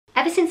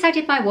Ever since I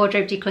did my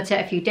wardrobe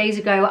declutter a few days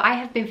ago, I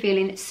have been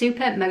feeling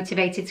super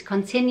motivated to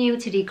continue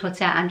to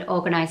declutter and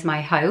organise my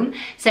home.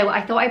 So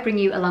I thought I'd bring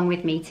you along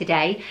with me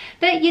today.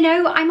 But you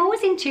know, I'm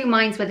always in two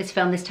minds whether to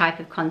film this type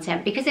of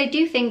content, because I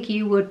do think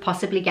you would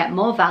possibly get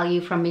more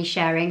value from me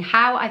sharing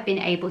how I've been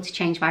able to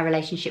change my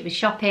relationship with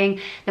shopping,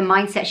 the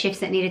mindset shifts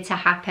that needed to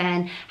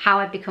happen, how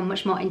I've become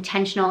much more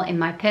intentional in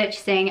my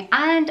purchasing,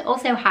 and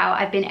also how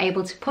I've been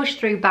able to push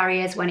through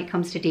barriers when it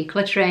comes to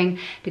decluttering.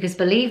 Because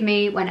believe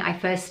me, when I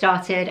first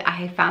started,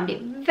 I found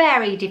it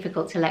very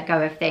difficult to let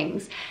go of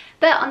things.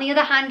 But on the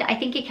other hand, I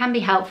think it can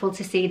be helpful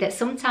to see that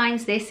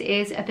sometimes this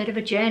is a bit of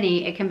a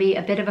journey. It can be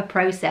a bit of a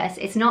process.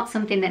 It's not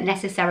something that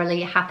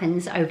necessarily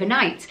happens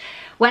overnight.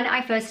 When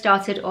I first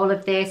started all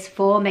of this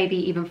 4, maybe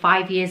even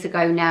 5 years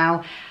ago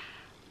now,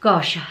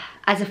 gosh,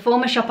 as a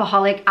former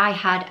shopaholic, I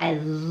had a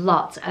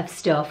lot of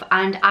stuff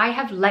and I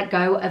have let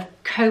go of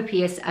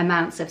copious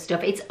amounts of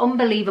stuff. It's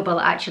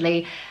unbelievable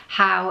actually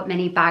how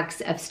many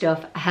bags of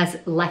stuff has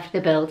left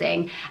the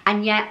building,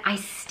 and yet I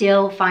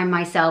still find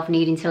myself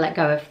needing to let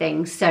go of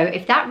things. So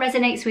if that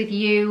resonates with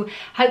you,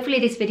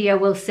 hopefully this video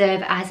will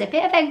serve as a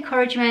bit of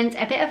encouragement,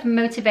 a bit of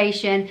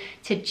motivation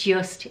to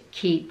just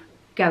keep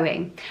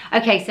going.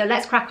 Okay, so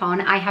let's crack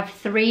on. I have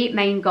 3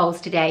 main goals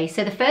today.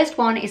 So the first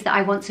one is that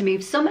I want to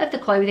move some of the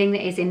clothing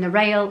that is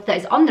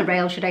on the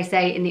rail, should I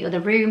say, in the other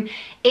room,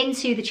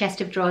 into the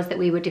chest of drawers that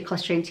we were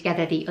decluttering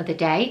together the other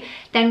day.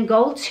 Then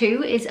goal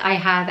 2 is I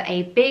have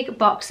a big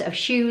box of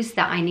shoes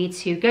that I need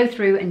to go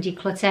through and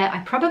declutter. I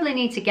probably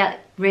need to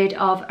get rid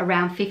of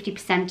around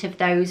 50% of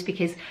those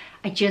because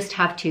I just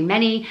have too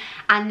many.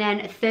 And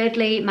then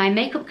thirdly, my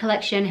makeup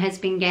collection has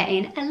been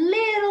getting a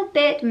little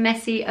bit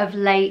messy of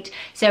late.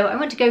 So I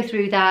want to go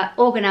through that,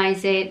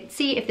 organize it,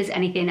 see if there's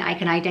anything I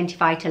can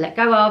identify to let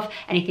go of,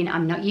 anything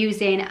I'm not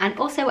using, and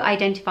also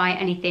identify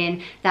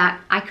anything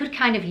that I could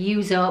kind of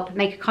use up,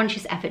 make a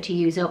conscious effort to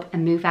use up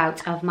and move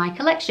out of my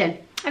collection.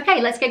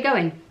 Okay, let's get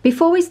going.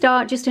 Before we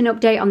start, just an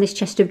update on this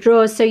chest of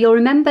drawers. So you'll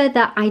remember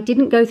that I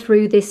didn't go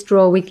through this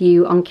drawer with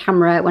you on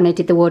camera when I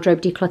did the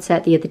wardrobe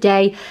declutter the other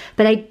day,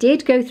 but I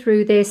did go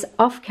through this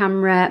off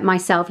camera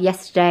myself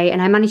yesterday,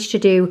 and I managed to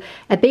do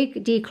a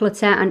big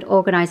declutter and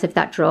organize of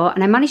that drawer,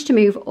 and I managed to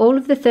move all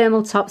of the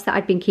thermal tops that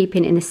I'd been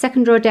keeping in the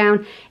second drawer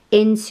down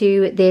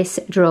into this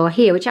drawer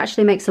here, which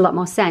actually makes a lot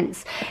more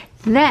sense.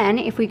 Then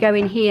if we go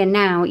in here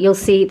now, you'll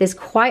see there's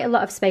quite a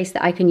lot of space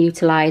that I can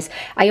utilize.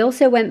 I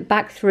also went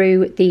back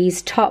through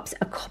these tops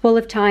a couple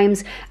of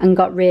times and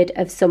got rid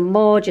of some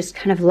more, just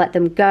kind of let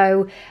them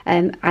go,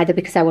 either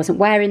because I wasn't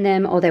wearing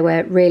them or they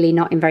were really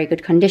not in very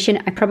good condition.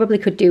 I probably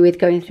could do with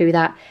going through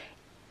that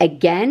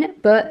again,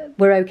 but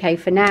we're okay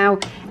for now.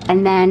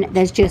 And then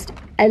there's just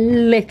a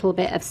little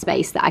bit of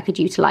space that I could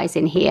utilize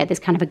in here. There's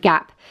kind of a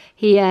gap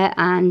here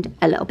and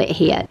a little bit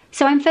here.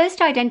 So I'm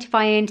first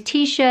identifying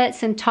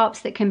t-shirts and tops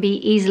that can be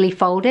easily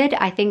folded.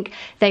 I think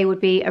they would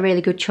be a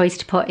really good choice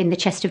to put in the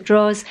chest of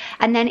drawers.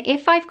 And then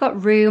if I've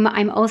got room,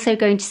 I'm also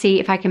going to see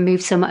if I can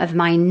move some of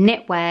my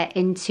knitwear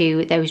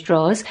into those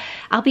drawers.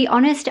 I'll be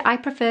honest, I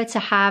prefer to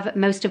have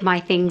most of my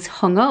things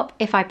hung up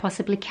if I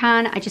possibly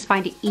can. I just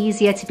find it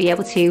easier to be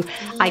able to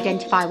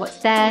identify what's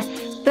there.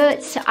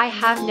 But I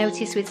have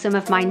noticed with some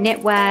of my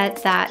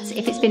knitwear that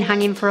if it's been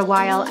hanging for a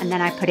while and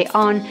then I put it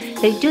on,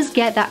 that it does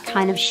get that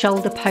kind of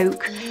shoulder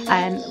poke,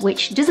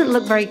 which doesn't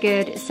look very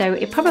good. So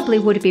it probably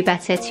would be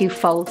better to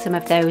fold some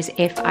of those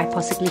if I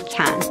possibly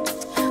can.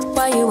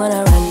 Why you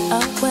wanna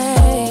run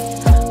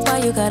away?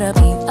 Why you gotta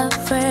be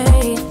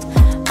afraid?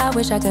 I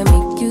wish I could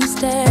make you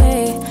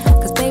stay,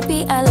 cause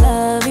baby I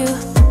love you.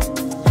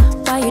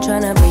 Why you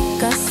tryna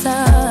break us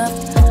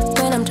up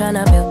when I'm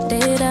tryna build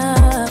it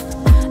up?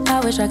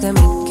 I wish I could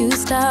make you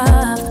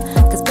stop,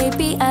 cause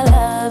baby I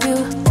love you.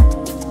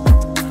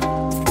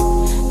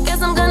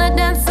 Guess I'm gonna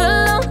dance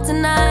alone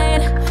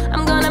tonight.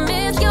 I'm gonna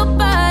miss your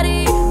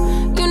body.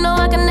 You know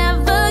I can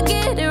never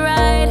get it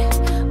right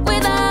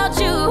without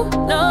you.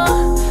 No,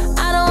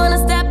 I don't wanna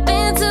step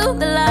into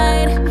the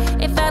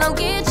light if I don't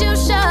get you,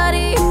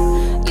 shawty.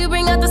 You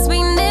bring out the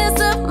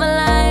sweetness of my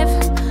life.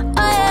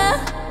 Oh yeah.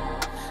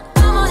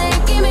 Come on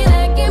and give me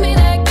that, give me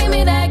that, give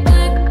me that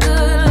good,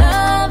 good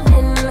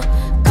loving.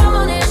 Come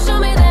on and show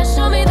me that,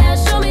 show me that,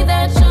 show me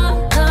that you're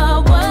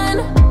the one.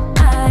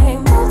 I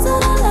move to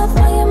the left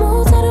while you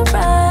move to the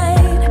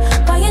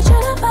right. While you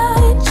tryna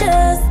fight,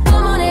 just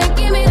come on and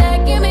give me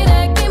that, give me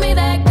that, give me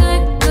that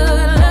good,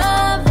 good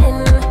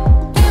loving.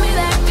 Give me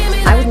that, give me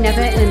that. I would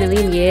never in a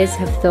million years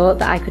have thought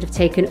that I could have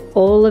taken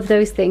all of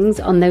those things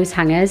on those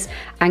hangers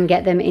and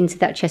get them into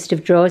that chest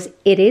of drawers.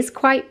 It is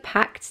quite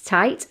packed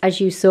tight, as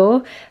you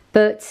saw,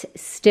 but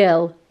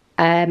still,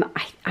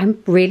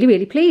 I'm really,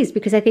 really pleased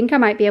because I think I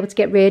might be able to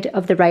get rid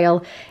of the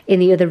rail in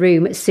the other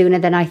room sooner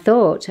than I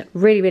thought.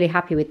 Really, really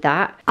happy with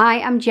that. I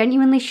am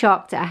genuinely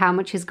shocked at how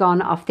much has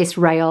gone off this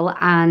rail,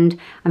 and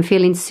I'm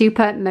feeling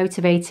super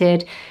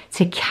motivated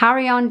to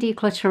carry on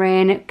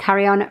decluttering,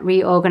 carry on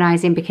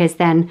reorganizing, because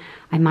then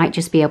I might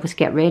just be able to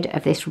get rid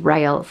of this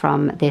rail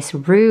from this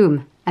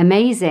room.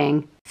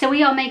 amazing. So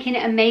we are making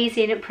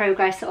amazing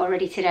progress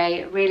already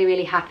today,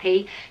 really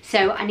happy.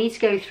 So I need to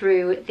go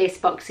through this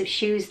box of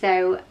shoes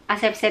though.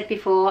 As I've said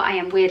before, I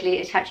am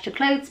weirdly attached to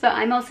clothes, but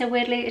I'm also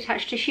weirdly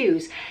attached to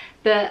shoes.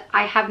 But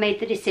I have made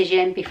the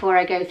decision before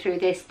I go through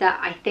this that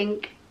I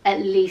think at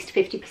least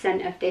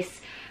 50% of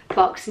this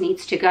box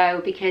needs to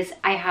go, because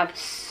I have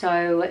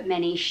so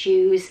many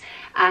shoes,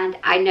 and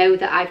I know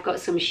that I've got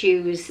some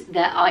shoes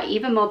that are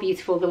even more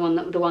beautiful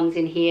than the ones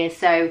in here,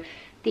 so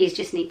these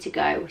just need to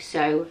go.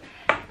 So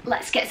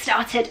let's get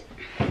started.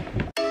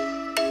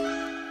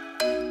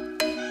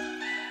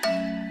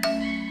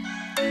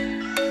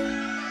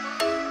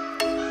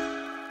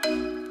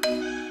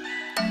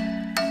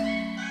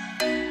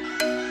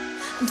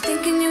 I'm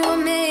thinking you were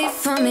made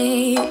for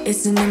me.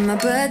 Isn't it my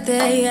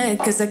birthday yet?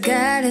 Cause I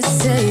gotta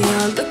say,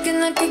 you're looking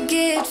like a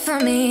gift for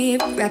me,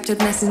 wrapped up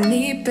nice and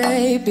neat,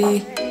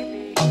 baby.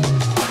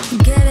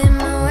 Get in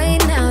my way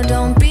now,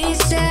 don't be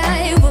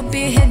shy. We'll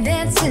be here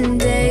dancing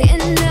day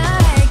and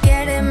night.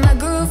 Get in my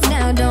groove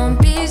now, don't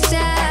be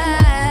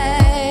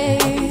shy.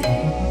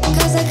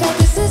 Cause I got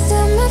this list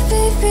of my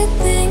favorite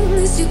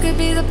things. You could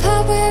be the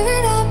part where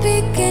it all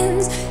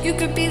begins. You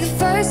could be the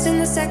first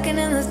and the second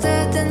and the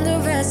third and the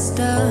rest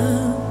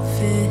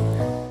of it.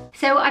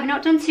 So I've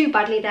not done too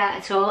badly there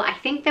at all. I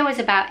think there was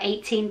about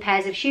 18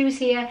 pairs of shoes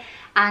here,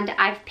 and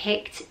I've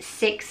picked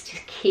 6 to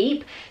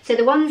keep. So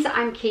the ones that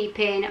I'm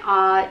keeping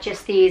are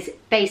just these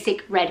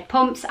basic red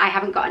pumps. I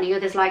haven't got any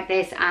others like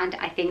this, and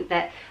I think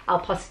that I'll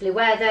possibly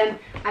wear them.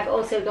 I've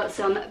also got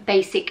some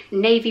basic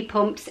navy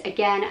pumps.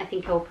 Again, I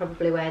think I'll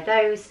probably wear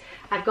those.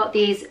 I've got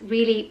these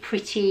really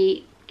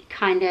pretty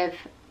kind of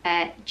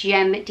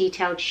gem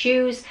detailed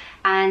shoes,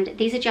 and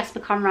these are Jasper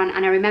Conran,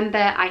 and I remember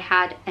I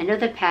had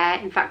another pair,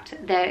 in fact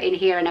they're in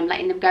here and I'm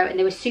letting them go, and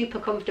they were super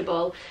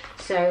comfortable,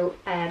 so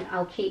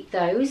I'll keep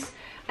those.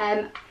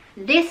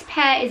 This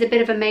pair is a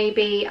bit of a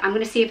maybe. I'm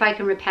going to see if I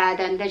can repair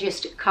them. They're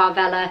just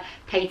Carvela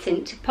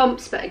patent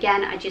pumps, but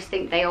again I just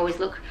think they always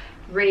look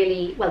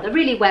really well, they're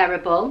really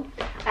wearable.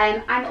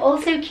 I'm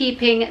also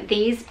keeping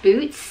these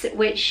boots,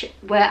 which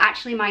were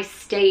actually my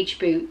stage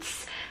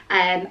boots.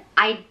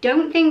 I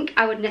don't think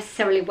I would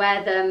necessarily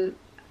wear them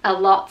a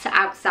lot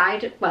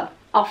outside, well,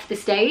 off the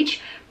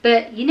stage,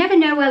 but you never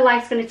know where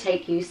life's going to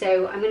take you,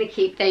 so I'm going to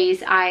keep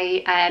these.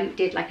 I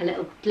did like a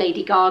little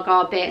Lady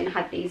Gaga bit and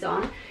had these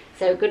on,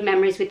 so good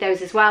memories with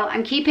those as well.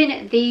 I'm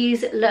keeping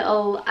these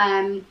little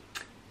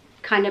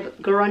kind of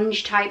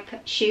grunge type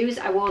shoes.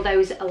 I wore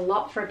those a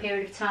lot for a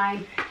period of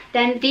time.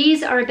 Then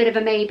these are a bit of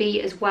a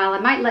maybe as well. I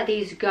might let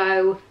these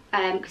go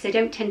because I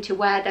don't tend to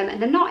wear them,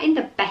 and they're not in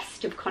the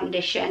best of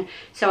condition,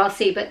 so I'll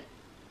see. But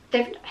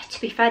they've,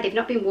 to be fair, they've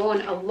not been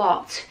worn a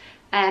lot,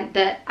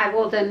 but I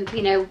wore them,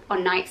 you know,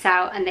 on nights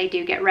out, and they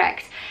do get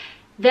wrecked.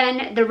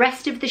 Then the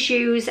rest of the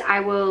shoes I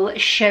will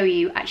show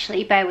you,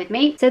 actually, bear with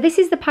me. So this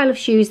is the pile of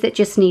shoes that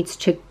just needs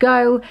to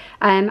go.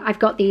 I've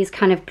got these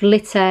kind of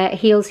glitter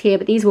heels here,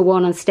 but these were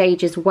worn on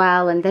stage as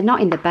well, and they're not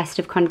in the best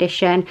of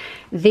condition.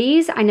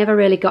 These I never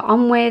really got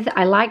on with.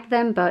 I like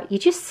them, but you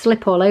just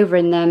slip all over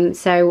in them,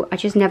 so I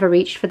just never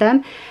reached for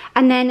them.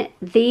 And then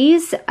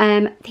these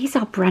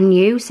are brand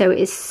new, so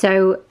it's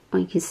so,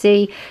 you can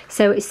see,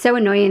 so it's so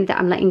annoying that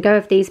I'm letting go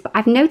of these. But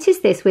I've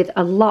noticed this with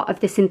a lot of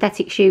the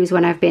synthetic shoes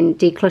when I've been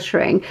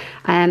decluttering.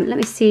 Let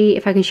me see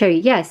if I can show you.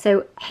 Yeah,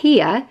 so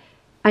here,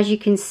 as you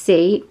can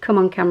see, come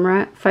on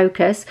camera,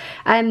 focus,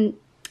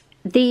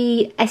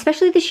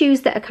 especially the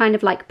shoes that are kind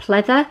of like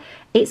pleather,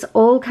 it's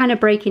all kind of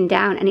breaking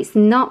down, and it's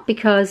not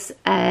because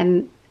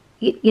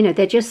you know,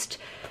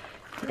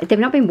 they've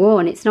not been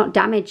worn. It's not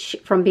damage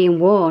from being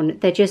worn.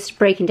 They're just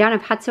breaking down.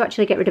 I've had to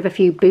actually get rid of a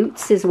few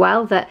boots as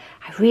well that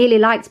I really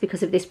liked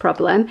because of this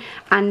problem.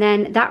 And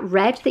then that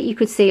red that you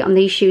could see on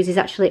these shoes is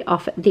actually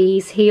off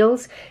these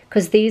heels,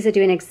 because these are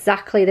doing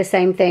exactly the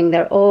same thing.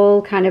 They're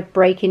all kind of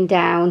breaking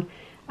down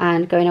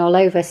and going all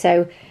over.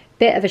 So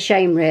bit of a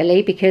shame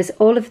really, because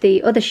all of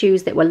the other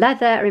shoes that were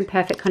leather are in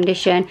perfect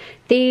condition.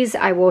 These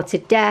I wore to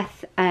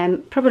death.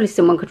 Probably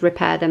someone could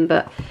repair them,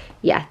 but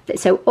yeah,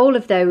 so all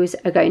of those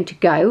are going to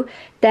go.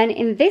 Then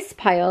in this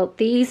pile,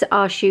 these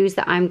are shoes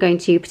that I'm going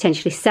to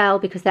potentially sell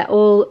because they're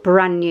all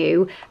brand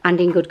new and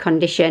in good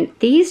condition.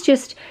 These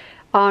just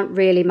aren't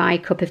really my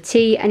cup of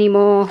tea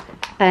anymore.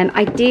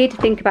 I did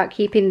think about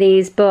keeping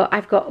these, but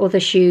I've got other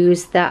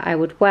shoes that I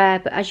would wear,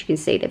 but as you can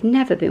see, they've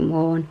never been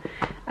worn.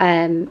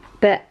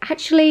 But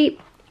actually,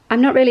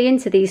 I'm not really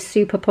into these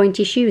super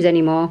pointy shoes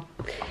anymore.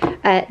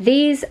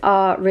 These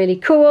are really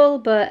cool,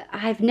 but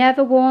I've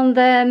never worn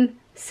them,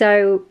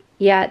 so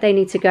yeah, they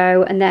need to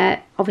go, and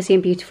they're obviously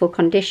in beautiful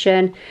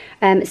condition.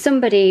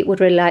 Somebody would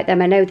really like them.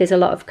 I know there's a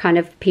lot of kind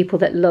of people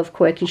that love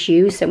quirky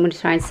shoes, so I'm going to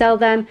try and sell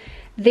them.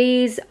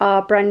 These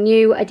are brand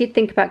new. I did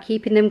think about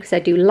keeping them because I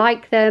do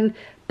like them,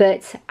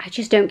 but I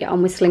just don't get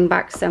on with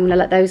slingbacks, so I'm going to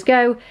let those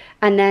go.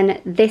 And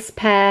then this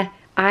pair,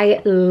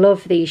 I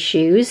love these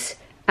shoes,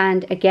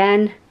 and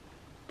again,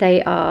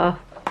 they are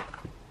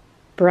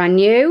brand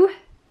new.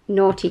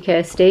 Naughty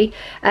Kirsty.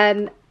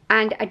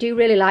 and I do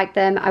really like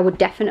them. I would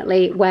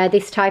definitely wear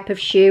this type of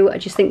shoe. I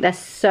just think they're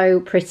so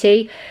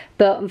pretty,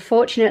 but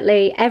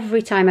unfortunately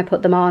every time I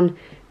put them on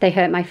they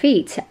hurt my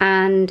feet,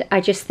 and I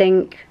just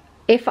think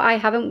if I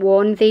haven't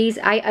worn these,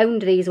 I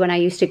owned these when I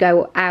used to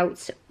go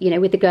out, you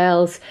know, with the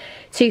girls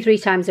 2-3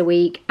 times a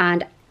week,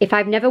 and if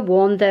I've never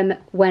worn them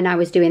when I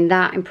was doing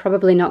that, I'm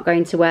probably not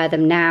going to wear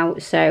them now,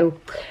 so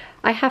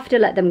I have to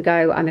let them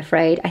go, I'm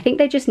afraid. I think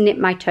they just nip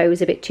my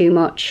toes a bit too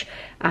much,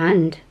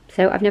 and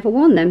so I've never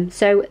worn them.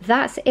 So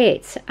that's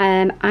it.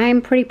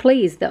 I'm pretty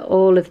pleased that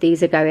all of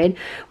these are going.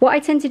 What I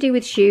tend to do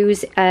with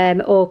shoes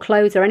or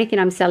clothes or anything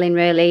I'm selling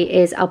really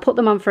is I'll put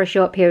them on for a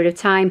short period of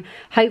time.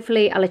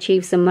 Hopefully I'll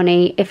achieve some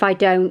money. If I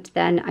don't,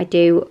 then I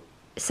do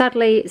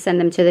sadly send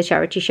them to the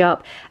charity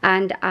shop,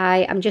 and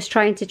I am just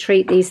trying to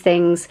treat these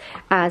things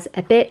as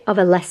a bit of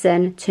a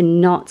lesson to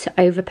not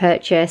over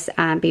purchase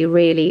and be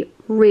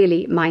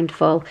really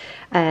mindful,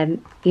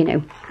 you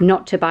know,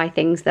 not to buy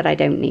things that I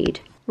don't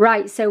need.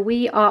 Right, so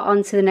we are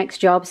on to the next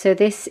job. So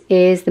this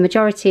is the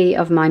majority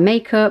of my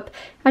makeup.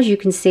 As you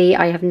can see,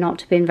 I have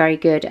not been very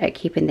good at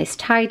keeping this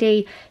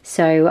tidy.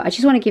 So I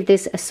just want to give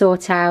this a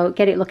sort out,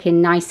 get it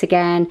looking nice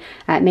again,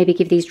 maybe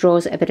give these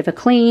drawers a bit of a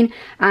clean,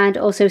 and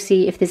also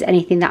see if there's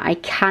anything that I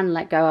can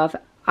let go of.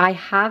 I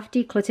have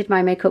decluttered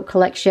my makeup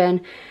collection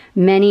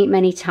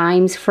many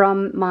times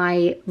from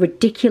my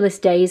ridiculous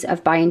days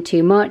of buying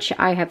too much.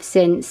 I have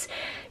since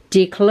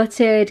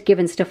decluttered,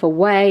 given stuff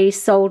away,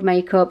 sold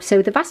makeup.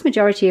 So the vast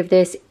majority of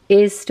this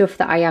is stuff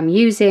that I am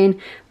using,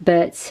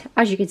 but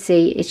as you can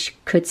see, it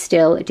could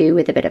still do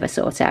with a bit of a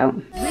sort out.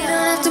 We don't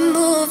have to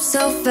move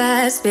so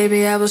fast,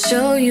 baby, I will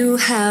show you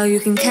how you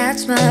can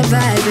catch my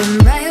vibe.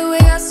 And right away,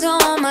 got so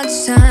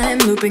much time,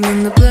 looping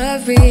in the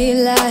blurry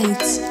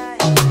lights.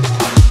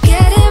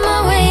 Get in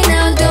my way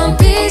now, don't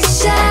be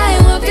shy,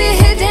 we'll be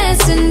here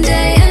dancing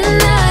day and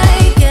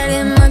night. Get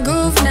in my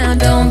groove now,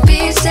 don't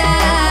be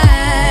shy.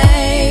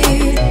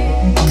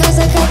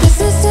 I got the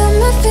system,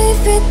 my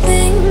favorite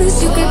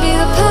things. You could be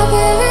the part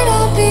where it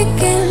all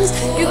begins.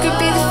 You could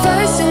be the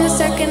first and the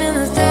second and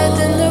the third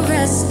and the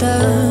rest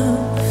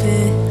of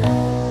it.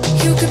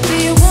 You could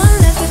be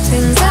one of the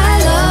things I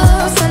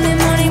love. Sunday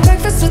morning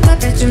breakfast with my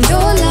bedroom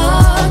door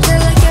locked. I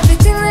like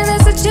everything that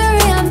has a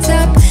cherry on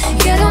top.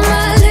 Get on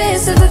my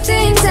list of the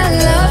things I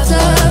love.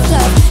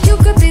 You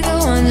could be the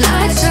one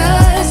I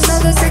trust.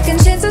 All the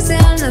second chances say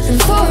I'm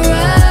nothing for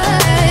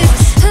right.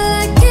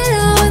 I like it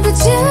all with the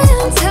cherry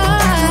on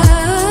top.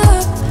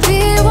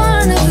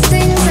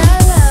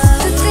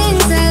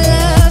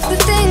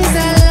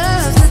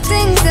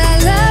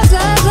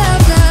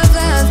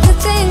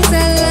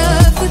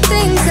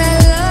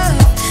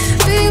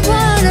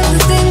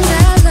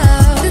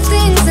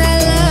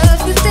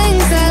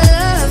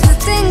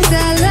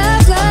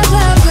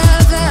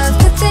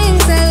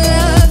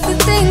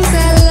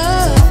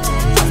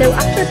 So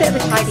after a bit of a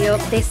tidy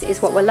up, this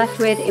is what we're left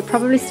with. It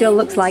probably still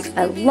looks like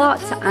a lot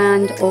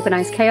and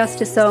organised chaos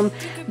to some,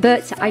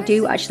 but I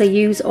do actually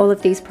use all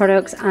of these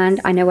products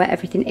and I know where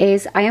everything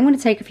is. I am going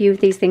to take a few of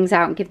these things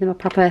out and give them a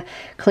proper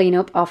clean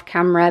up off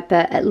camera,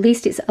 but at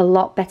least it's a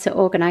lot better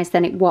organised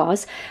than it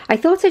was. I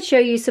thought I'd show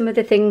you some of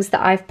the things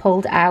that I've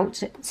pulled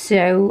out.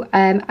 So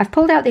I've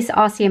pulled out this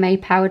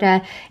RCMA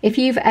powder. If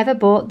you've ever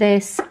bought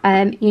this,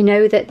 you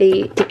know that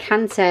the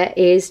decanter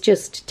is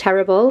just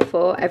terrible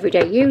for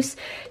everyday use.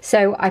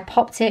 So I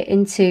popped it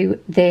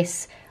into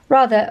this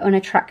rather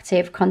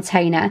unattractive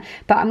container,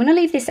 but I'm going to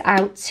leave this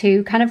out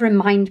to kind of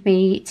remind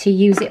me to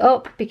use it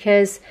up,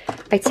 because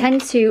I tend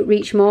to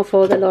reach more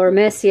for the Laura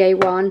Mercier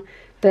one,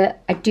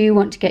 but I do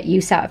want to get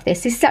use out of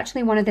this. This is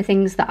actually one of the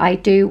things that I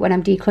do when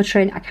I'm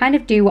decluttering. I kind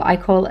of do what I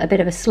call a bit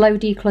of a slow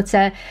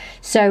declutter.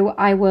 So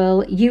I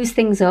will use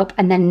things up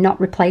and then not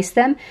replace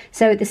them.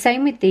 So the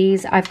same with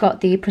these. I've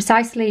got the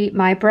Precisely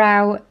My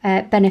Brow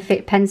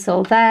Benefit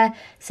pencil there.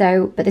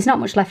 So, but there's not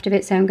much left of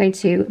it, so I'm going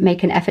to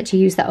make an effort to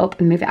use that up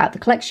and move it out the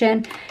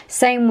collection.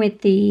 Same with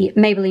the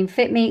Maybelline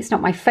Fit Me. It's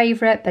not my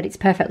favourite, but it's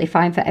perfectly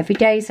fine for every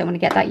day, so I'm going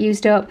to get that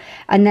used up.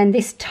 And then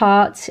this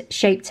Tarte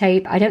Shape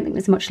Tape, I don't think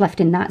there's much left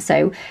in that,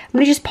 so I'm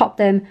going to just pop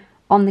them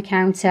on the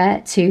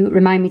counter to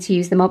remind me to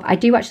use them up. I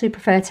do actually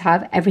prefer to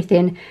have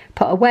everything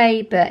put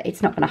away, but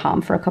it's not going to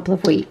harm for a couple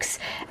of weeks.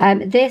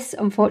 This,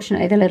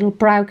 unfortunately, the little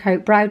Brow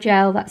Coat Brow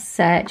Gel, that's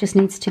just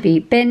needs to be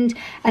binned.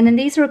 And then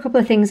these are a couple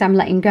of things I'm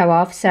letting go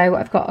of. So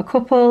I've got a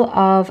couple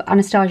of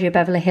Anastasia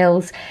Beverly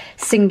Hills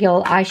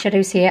single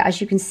eyeshadows here. As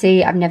you can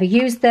see, I've never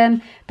used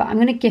them, but I'm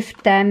going to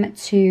gift them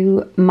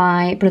to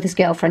my brother's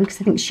girlfriend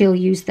because I think she'll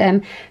use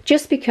them.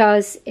 Just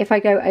because if I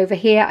go over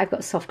here, I've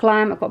got Soft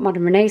Glam, I've got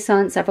Modern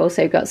Renaissance, I've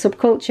also got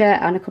Subculture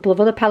and a couple of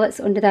other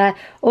palettes under there,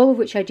 all of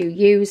which I do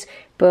use,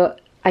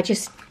 but I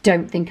just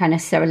don't think I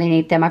necessarily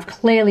need them. I've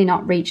clearly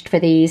not reached for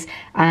these,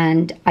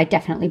 and I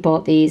definitely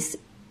bought these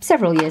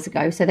several years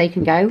ago, so they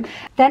can go.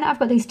 Then I've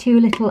got these two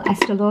little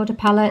Estee Lauder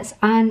palettes,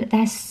 and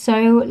they're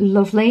so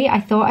lovely. I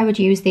thought I would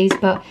use these,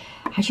 but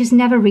I just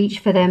never reach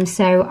for them,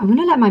 so I'm going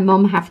to let my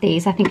mum have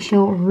these. I think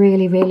she'll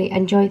really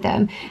enjoy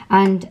them,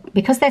 and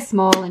because they're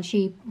small and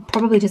she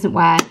probably doesn't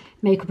wear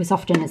makeup as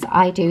often as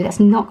I do, that's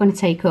not going to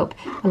take up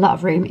a lot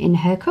of room in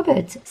her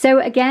cupboard. So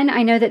again,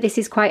 I know that this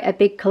is quite a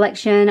big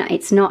collection.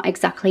 It's not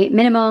exactly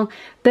minimal,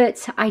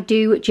 but I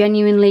do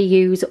genuinely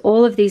use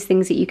all of these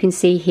things that you can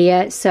see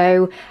here.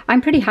 So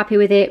I'm pretty happy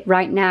with it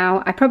right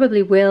now. I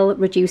probably will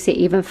reduce it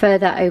even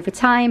further over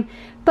time,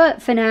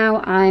 but for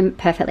now, I'm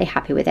perfectly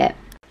happy with it.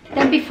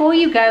 Then before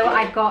you go,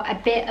 I've got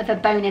a bit of a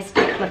bonus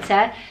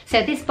declutter.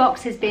 So this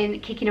box has been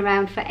kicking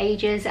around for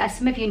ages. As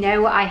some of you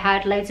know, I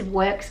had loads of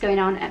works going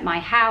on at my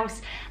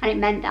house, and it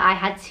meant that I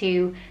had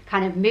to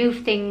kind of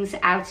move things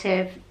out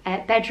of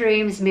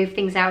bedrooms, move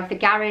things out of the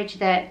garage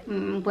that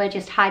were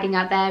just hiding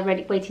out there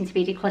ready, waiting to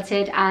be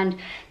decluttered, and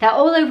they're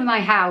all over my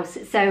house,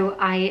 so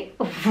I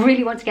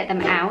really want to get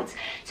them out.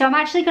 So I'm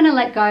actually going to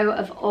let go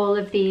of all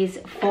of these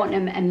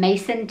Fortnum and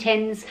Mason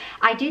tins.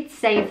 I did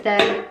save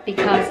them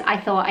because I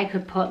thought I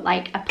could put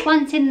like a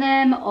plant in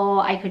them,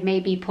 or I could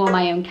maybe pour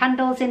my own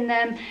candles in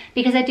them,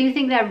 because I do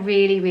think they're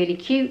really, really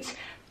cute.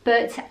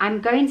 But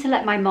I'm going to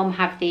let my mom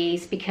have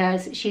these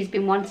because she's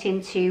been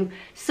wanting to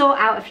sort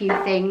out a few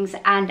things,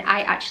 and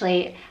I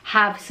actually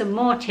have some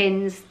more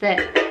tins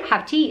that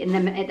have tea in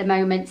them at the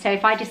moment. So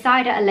if I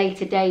decide at a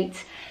later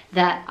date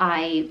that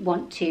I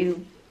want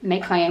to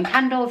make my own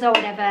candles or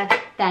whatever,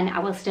 then I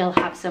will still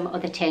have some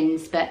other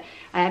tins. But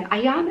I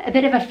am a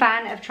bit of a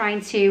fan of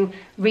trying to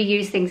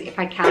reuse things if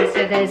I can.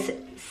 So there's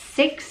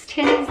 6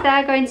 tins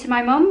there going to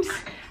my mum's.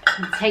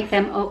 I'll take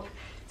them up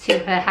to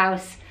her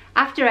house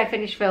after I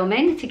finish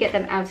filming to get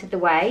them out of the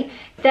way.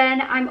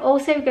 Then I'm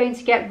also going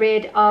to get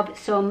rid of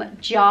some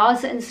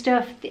jars and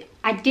stuff.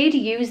 I did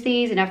use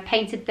these and I've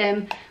painted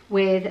them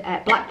with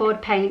blackboard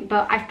paint,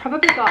 but I've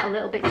probably got a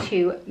little bit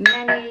too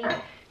many.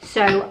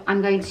 So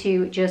I'm going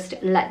to just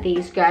let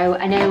these go.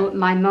 I know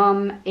my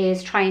mum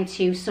is trying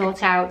to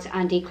sort out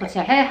and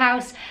declutter her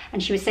house,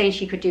 and she was saying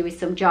she could do with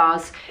some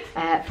jars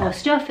for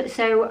stuff.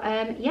 So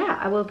yeah,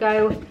 I will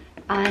go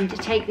and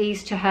take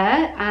these to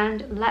her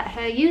and let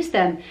her use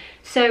them.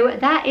 So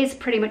that is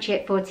pretty much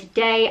it for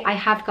today. I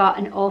have got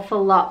an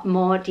awful lot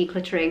more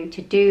decluttering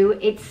to do.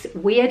 It's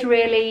weird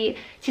really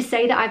to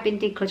say that I've been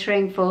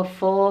decluttering for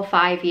 4 or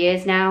 5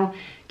 years now,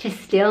 to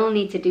still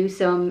need to do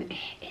some.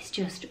 It's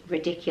just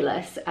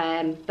ridiculous.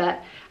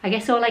 But I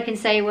guess all I can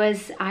say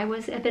was I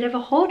was a bit of a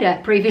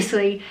hoarder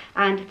previously,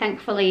 and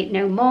thankfully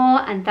no more,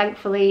 and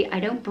thankfully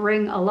I don't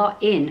bring a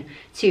lot in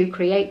to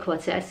create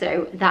clutter,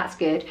 so that's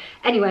good.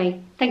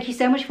 Anyway, thank you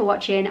so much for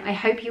watching. I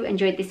hope you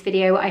enjoyed this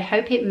video. I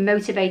hope it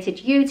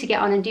motivated you to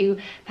get on and do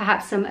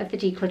perhaps some of the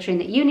decluttering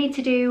that you need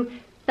to do.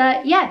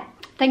 But yeah,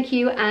 thank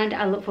you, and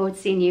I look forward to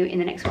seeing you in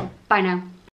the next one. Bye now.